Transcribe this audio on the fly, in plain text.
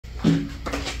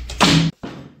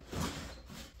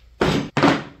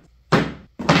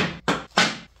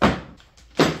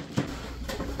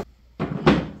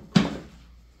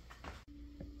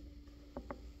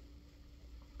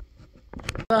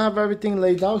I have everything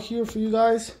laid out here for you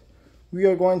guys. We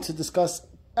are going to discuss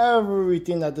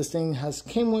everything that this thing has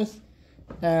came with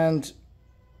and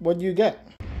what you get.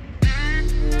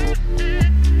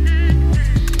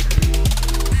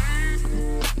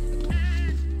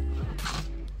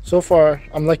 So far,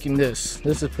 I'm liking this.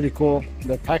 This is pretty cool.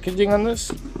 The packaging on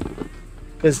this,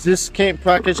 because this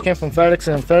package came from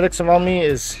FedEx, and FedEx around me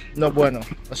is no bueno.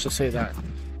 Let's just say that.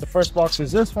 The first box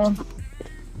is this one.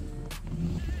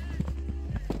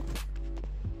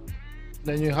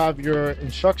 Then you have your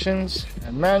instructions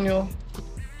and manual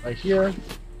right here.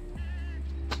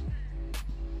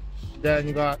 Then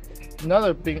you got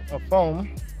another thing of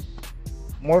foam,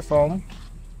 more foam.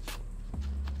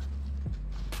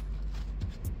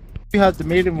 You have the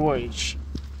maiden voyage,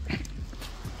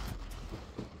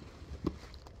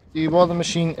 the welding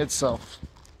machine itself.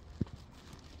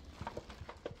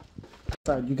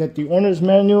 You get the owner's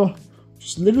manual,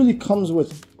 which literally comes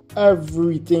with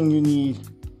everything you need,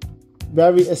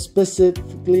 very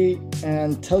specifically,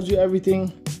 and tells you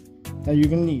everything that you're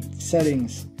gonna need.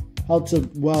 Settings, how to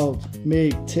weld,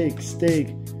 make, TIG,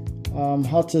 stake,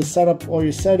 how to set up all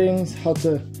your settings, how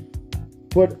to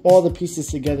put all the pieces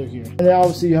together here. And then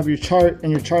obviously you have your chart,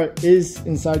 and your chart is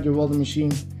inside your welding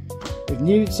machine if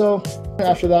needed. So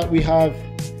after that we have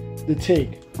the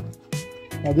TIG.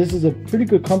 Now this is a pretty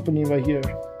good company right here,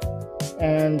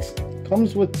 and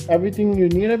comes with everything you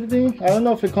need. Everything. I don't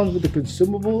know if it comes with the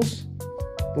consumables,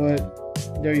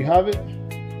 but there you have it.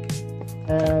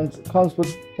 And it comes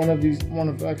with one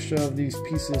of extra of these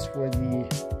pieces for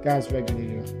the gas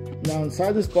regulator. Now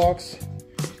inside this box,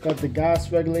 got the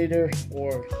gas regulator,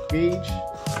 or gauge,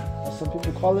 as some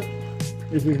people call it.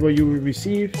 This is where you will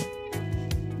receive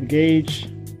the gauge.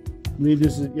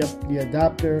 This is the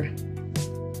adapter,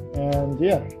 and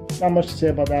yeah, not much to say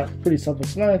about that. Pretty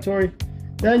self-explanatory.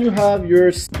 Then you have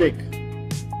your stick.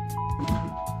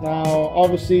 Now,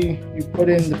 obviously, you put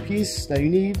in the piece that you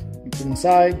need. You put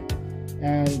inside,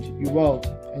 and you weld,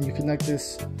 and you connect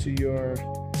this to your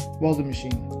welding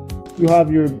machine. You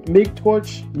have your MIG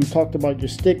torch. We talked about your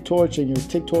stick torch and your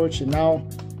TIG torch, and now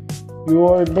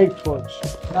your MIG torch.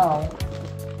 Now,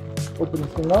 open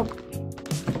this thing up.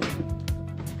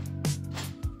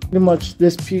 Pretty much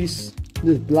this piece,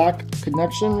 this black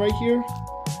connection right here,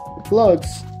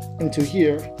 plugs into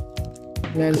here,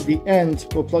 and then the end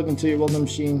will plug into your welding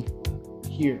machine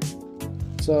here.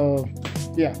 So,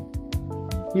 yeah.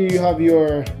 Here you have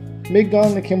your MIG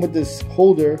gun that came with this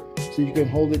holder, so you can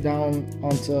hold it down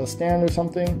onto a stand or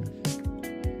something.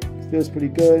 Feels pretty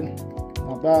good,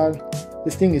 not bad.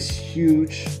 This thing is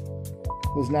huge.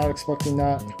 Was not expecting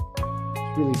that.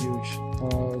 It's really huge.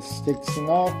 Let's take this thing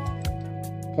off.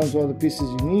 Comes with all the pieces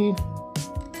you need.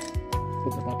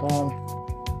 Put that back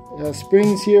on.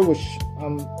 Springs here, which I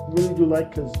really do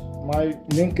like, because my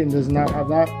Lincoln does not have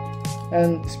that.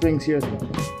 And springs here as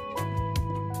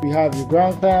well. We have your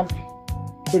ground clamp.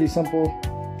 Pretty simple.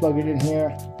 Plug it in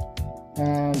here,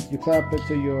 and you clamp it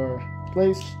to your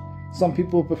place. Some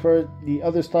people prefer the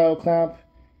other style clamp.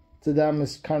 To them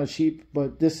it's kind of cheap,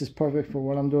 but this is perfect for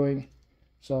what I'm doing,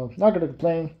 so not gonna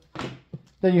complain.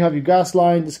 Then you have your gas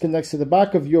line. This connects to the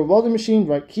back of your welding machine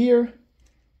right here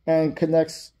and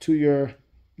connects to your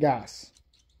gas.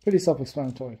 Pretty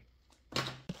self-explanatory.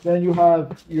 Then you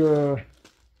have your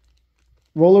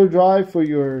roller drive for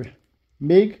your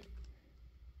MIG.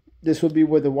 This would be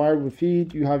where the wire would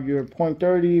feed. You have your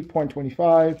 0.30,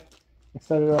 0.25,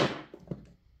 etc.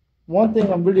 One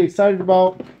thing I'm really excited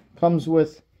about, comes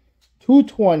with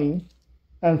 220,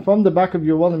 and from the back of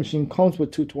your welding machine comes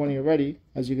with 220 already,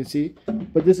 as you can see.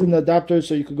 But this is an adapter,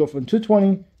 so you could go from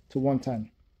 220 to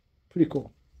 110. Pretty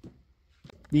cool.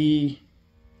 The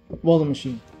welding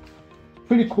machine.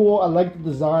 Pretty cool. I like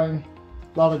the design.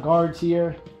 A lot of guards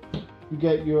here. You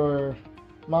get your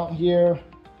mount here.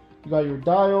 You got your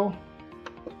dial.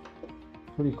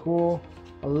 Pretty cool.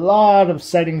 A lot of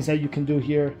settings that you can do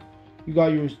here. You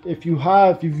got your, if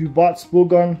you bought spool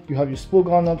gun, you have your spool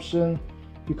gun option.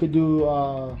 You could do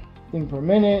thing per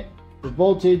minute, the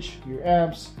voltage, your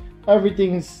amps.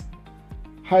 Everything's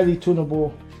highly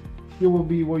tunable. Here will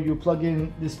be where you plug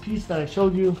in this piece that I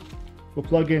showed you. We'll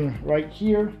plug in right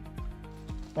here.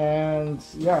 And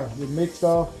yeah, your MIG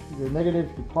stuff, your negative,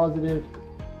 your positive,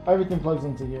 everything plugs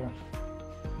into here.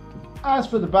 As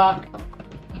for the back,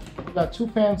 you got two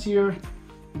fans here.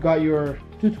 You got your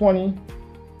 220.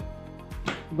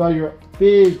 You got your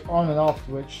big on and off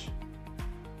switch.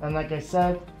 And like I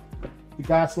said, the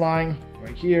gas line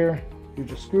right here. You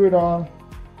just screw it on.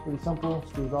 Pretty simple.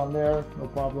 Screw it on there, no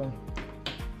problem.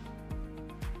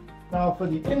 Now for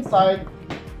the inside,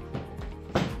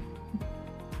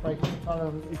 like,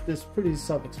 this pretty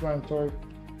self-explanatory.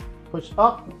 push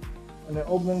up and it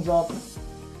opens up.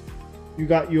 You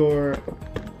got your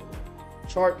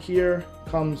chart here,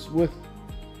 comes with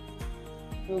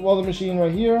the welding machine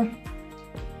right here,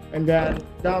 and then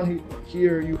down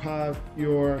here you have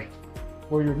your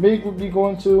where your MIG would be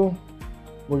going to,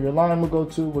 where your line would go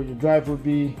to, where your drive would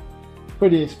be.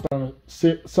 Pretty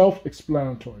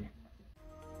self-explanatory.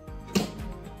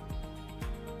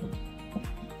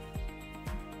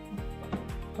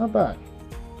 Not bad.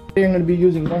 I'm going to be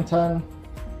using 110.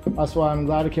 That's why I'm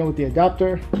glad it came with the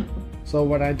adapter. So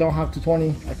when I don't have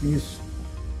 220, I can use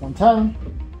 110.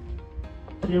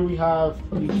 Here we have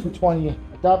the 220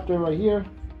 adapter right here.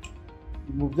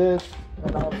 You move this,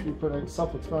 and obviously put it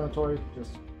self-explanatory.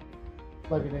 Just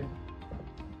plug it in.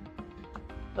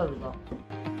 There we go.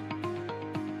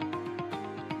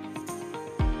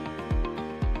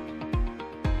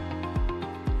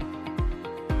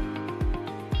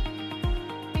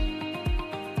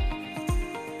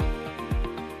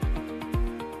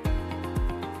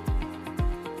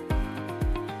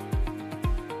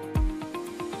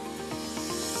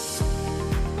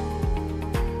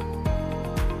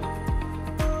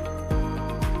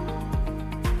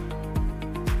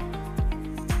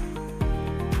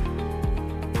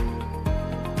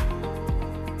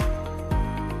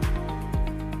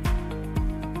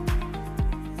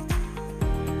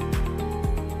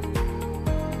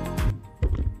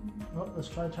 Let's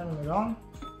try turning it on.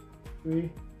 3,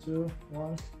 2,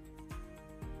 1.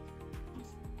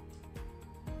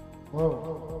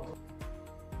 Whoa.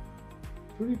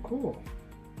 Pretty cool.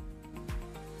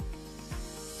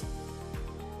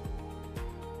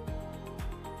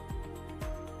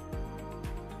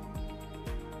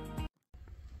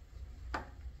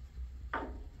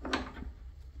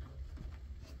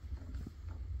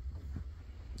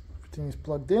 Everything is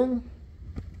plugged in.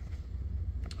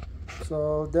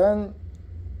 So then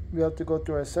we have to go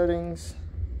through our settings.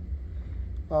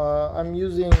 I'm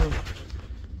using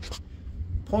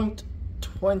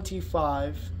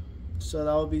 0.25, so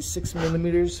that would be 6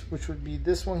 millimeters, which would be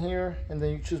this one here, and then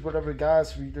you choose whatever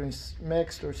gas, if you're doing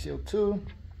mixed or CO2.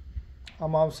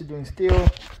 I'm obviously doing steel.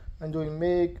 I'm doing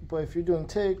MIG, but if you're doing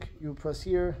TIG, you press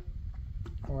here,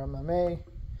 or MMA,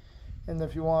 and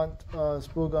if you want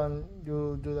spool gun,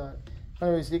 you'll do that.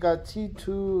 Anyways, you got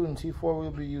T2 and T4. We'll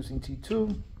be using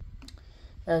T2,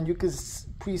 and you can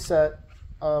preset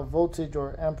voltage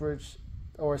or amperage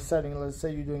or setting. Let's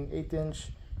say you're doing 8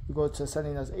 inch, you go to a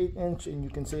setting that's 8 inch, and you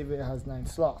can save it has 9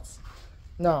 slots.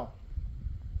 Now,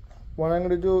 what I'm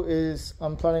gonna do is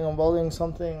I'm planning on welding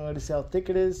something. I'm gonna see how thick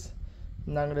it is,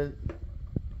 and I'm gonna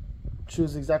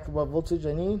choose exactly what voltage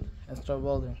I need and start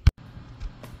welding.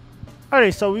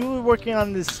 Alright, so we were working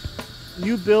on this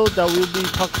new build that we'll be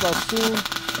talking about soon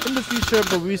in the future,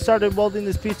 but we started welding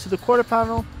this piece to the quarter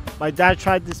panel. My dad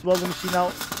tried this welding machine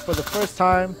out for the first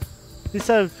time. He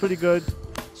said it was pretty good,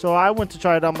 so I went to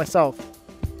try it out myself.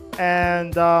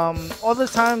 And all the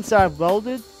times that I've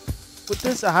welded with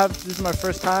this, this is my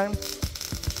first time.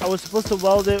 I was supposed to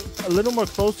weld it a little more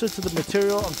closer to the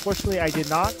material. Unfortunately, I did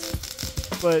not,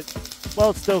 but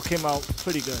weld still came out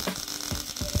pretty good.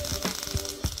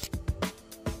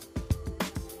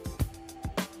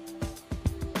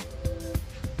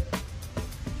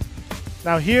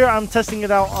 Now here I'm testing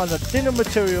it out on a thinner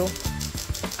material,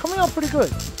 coming out pretty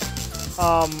good.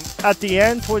 At the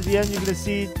end, towards the end, you're gonna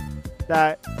see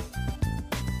that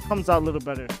it comes out a little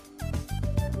better.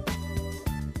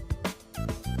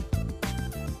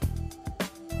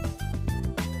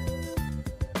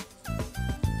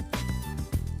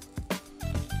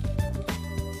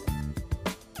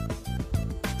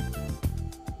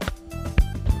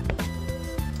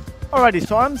 Alrighty,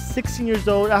 so I'm 16 years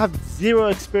old. I have zero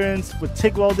experience with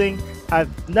TIG welding.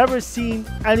 I've never seen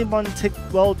anyone TIG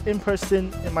weld in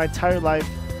person in my entire life.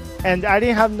 And I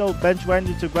didn't have no bench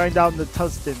grinder to grind down the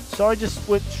tungsten. So I just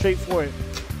went straight for it.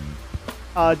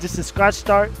 Just a scratch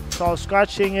start. So I was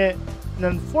scratching it. And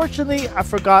unfortunately, I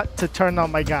forgot to turn on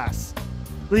my gas.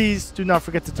 Please do not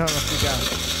forget to turn off your gas.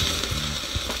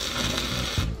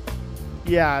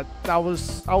 Yeah, I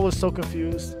was so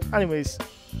confused. Anyways,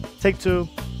 take 2.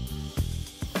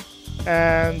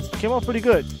 And came out pretty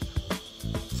good.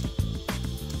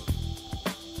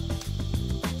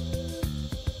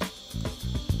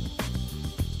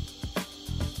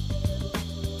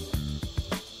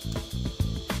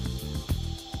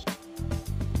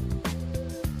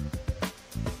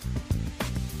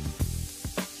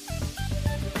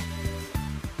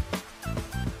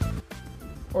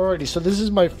 Alrighty, so this is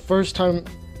my first time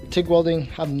TIG welding.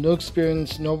 Have no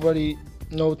experience, nobody,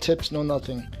 no tips, no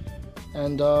nothing.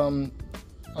 And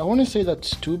I want to say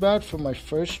that's too bad for my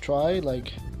first try,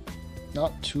 like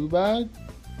not too bad,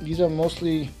 these are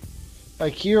mostly,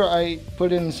 like here I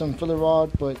put in some filler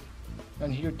rod, but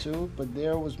and here too, but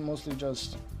there was mostly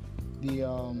just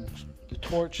the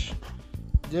torch.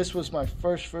 This was my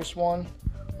first one.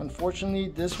 Unfortunately,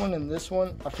 this one and this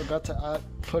one I forgot to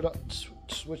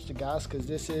switch the gas, because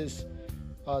this is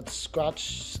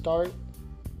scratch start.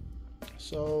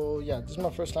 So yeah, this is my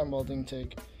first time welding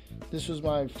TIG. This was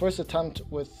my first attempt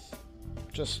with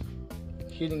just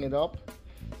heating it up.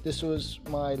 This was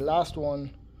my last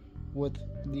one with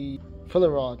the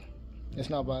filler rod. It's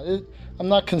not bad. I'm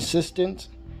not consistent,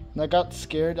 and I got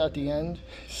scared at the end.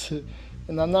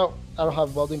 And I don't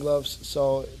have welding gloves,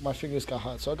 so my fingers got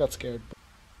hot, so I got scared.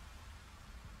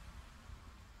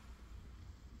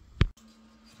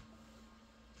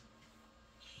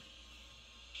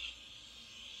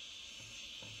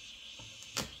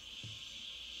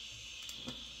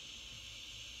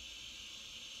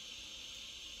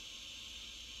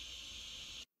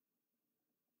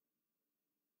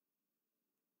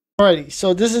 Alrighty,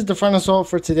 so this is the final result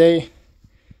for today.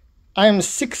 I am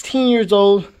 16 years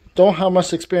old, don't have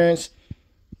much experience,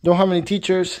 don't have any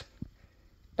teachers,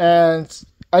 and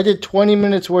I did 20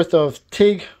 minutes worth of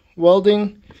TIG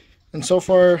welding, and so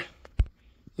far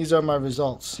these are my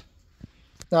results.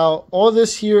 Now all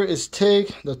this here is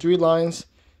TIG, the 3 lines,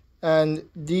 and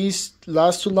these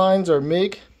last 2 lines are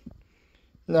MIG.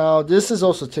 Now this is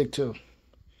also TIG too.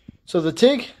 So the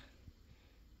TIG,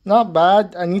 not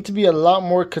bad. I need to be a lot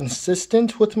more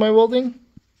consistent with my welding.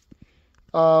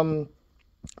 But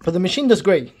the machine does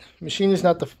great. Machine is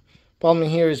not the problem.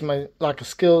 Here is my lack of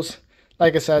skills.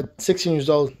 Like I said, 16 years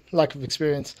old, lack of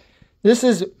experience. This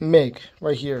is MIG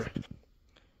right here.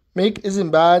 MIG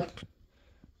isn't bad.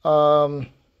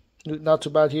 Not too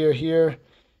bad here. Here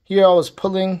I was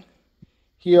pulling.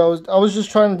 Here I was just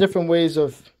trying different ways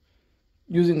of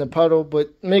using the pedal.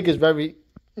 But MIG is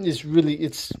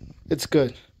it's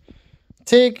good.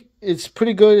 TIG, it's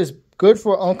pretty good. It's good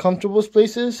for uncomfortable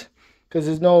places because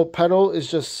there's no pedal.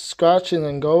 It's just scratch and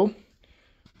then go.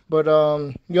 But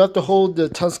you have to hold the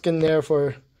tungsten there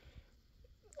for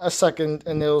a second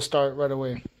and it'll start right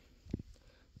away.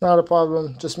 Not a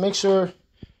problem. Just make sure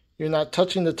you're not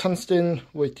touching the tungsten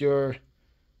with your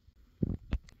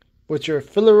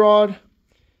filler rod,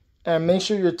 and make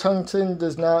sure your tungsten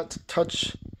does not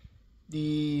touch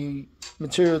the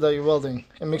material that you're welding,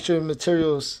 and make sure the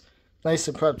material is nice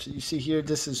and prepped. You see here,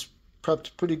 this is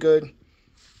prepped pretty good,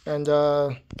 and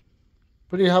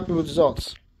pretty happy with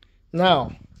results.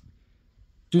 Now,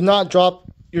 do not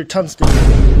drop your tungsten.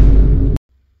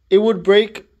 It would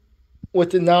break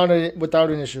without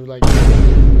an issue. Like,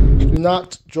 do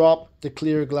not drop the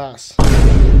clear glass.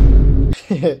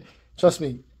 Trust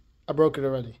me, I broke it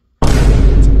already.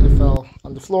 It fell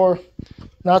on the floor.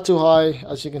 Not too high,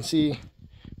 as you can see,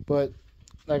 but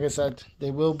like I said,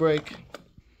 they will break.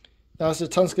 That's the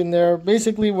tungsten there.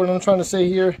 Basically, what I'm trying to say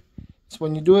here is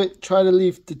when you do it, try to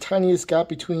leave the tiniest gap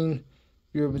between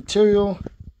your material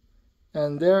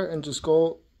and there, and just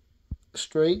go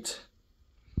straight.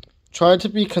 Try to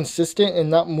be consistent and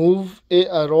not move it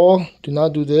at all. Do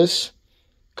not do this,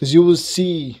 because you will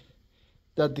see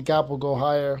that the gap will go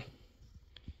higher.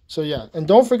 So yeah, and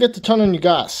don't forget to turn on your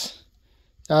gas.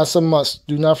 That's a must.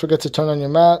 Do not forget to turn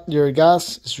on your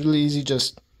gas. It's really easy.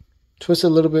 Just twist it a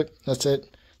little bit. That's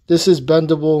it. This is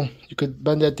bendable. You could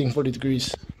bend that thing 40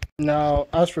 degrees. Now,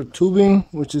 as for tubing,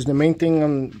 which is the main thing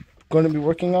I'm going to be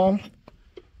working on,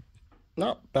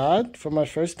 not bad for my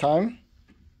first time.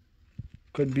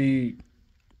 Could be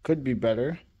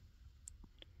better.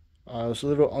 It's a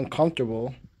little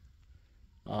uncomfortable.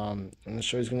 I'm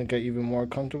sure it's going to get even more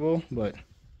comfortable, but I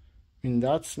mean,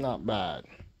 that's not bad.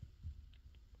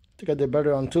 I think I did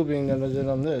better on tubing than I did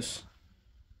on this.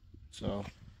 So,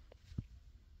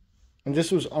 and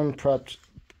this was unprepped.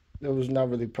 It was not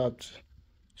really prepped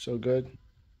so good.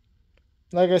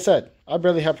 Like I said, I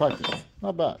barely had practice.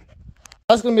 Not bad.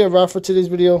 That's going to be a wrap for today's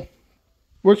video.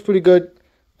 Works pretty good.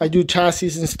 I do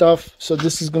chassis and stuff, so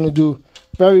this is going to do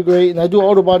very great. And I do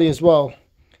auto body as well.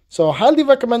 So I highly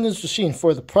recommend this machine.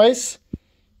 For the price,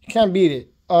 you can't beat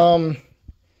it.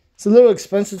 It's a little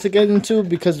expensive to get into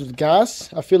because of the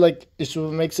gas. I feel like it's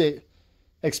what makes it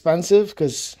expensive,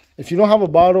 because if you don't have a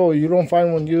bottle or you don't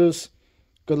find one used,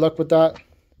 good luck with that.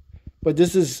 But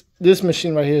this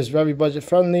machine right here is very budget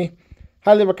friendly.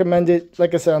 Highly recommend it.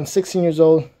 Like I said, I'm 16 years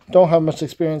old, don't have much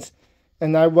experience,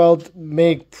 and I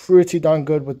make pretty darn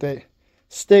good with it.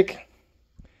 Stick,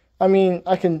 I mean,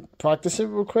 I can practice it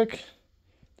real quick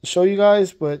to show you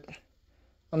guys, but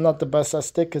I'm not the best at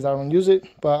stick because I don't use it.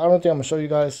 But I don't think I'm gonna show you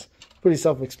guys. Pretty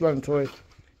self-explanatory.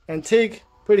 And TIG,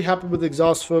 pretty happy with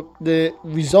the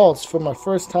results for my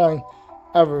first time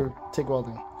ever TIG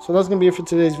welding. So that's gonna be it for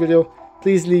today's video.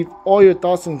 Please leave all your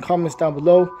thoughts and comments down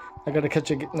below. I gotta catch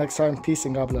you next time. Peace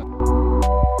and God bless.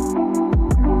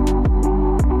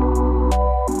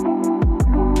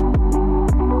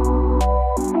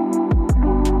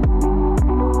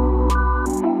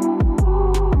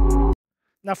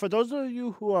 Now, for those of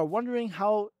you who are wondering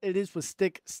how it is with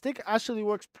stick actually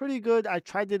works pretty good. I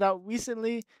tried it out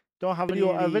recently. Don't have any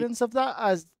evidence of that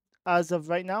as of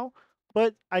right now,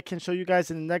 but I can show you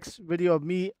guys in the next video of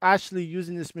me actually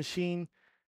using this machine.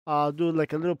 I'll do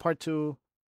like a little part 2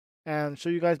 and show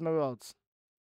you guys my welds.